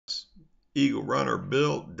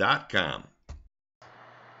EagleRunnerBuild.com.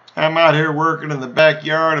 I'm out here working in the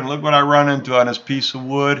backyard, and look what I run into on this piece of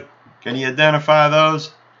wood. Can you identify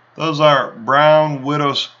those? Those are brown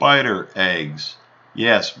widow spider eggs.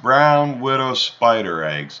 Yes, brown widow spider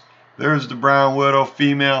eggs. There's the brown widow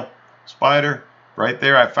female spider. Right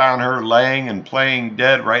there, I found her laying and playing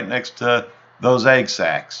dead right next to those egg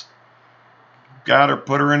sacs. Got her,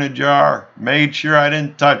 put her in a jar, made sure I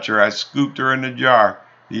didn't touch her. I scooped her in the jar.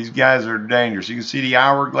 These guys are dangerous. You can see the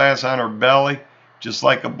hourglass on her belly, just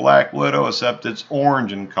like a black widow, except it's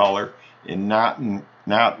orange in color and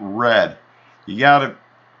not red. You got to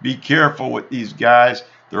be careful with these guys.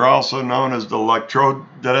 They're also known as the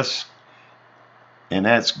Latrodectus, and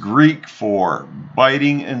that's Greek for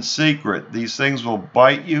biting in secret. These things will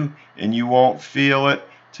bite you and you won't feel it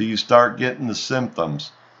till you start getting the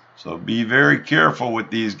symptoms. So be very careful with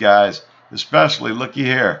these guys, especially, looky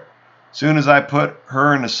here. As soon as I put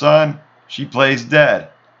her in the sun, she plays dead.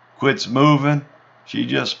 Quits moving, she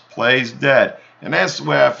just plays dead. And that's the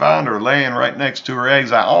way I found her, laying right next to her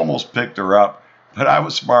eggs. I almost picked her up, but I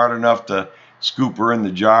was smart enough to scoop her in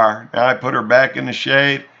the jar. Now I put her back in the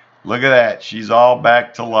shade. Look at that, she's all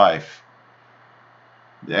back to life.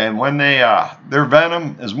 And when their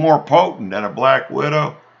venom is more potent than a black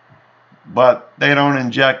widow, but they don't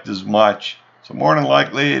inject as much. So more than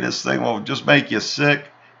likely, this thing will just make you sick.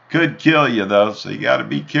 Could kill you though, so you got to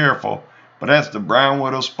be careful. But that's the brown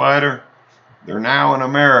widow spider. They're now in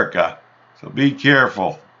America, so be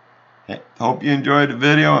careful. Hope you enjoyed the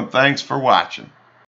video, and thanks for watching.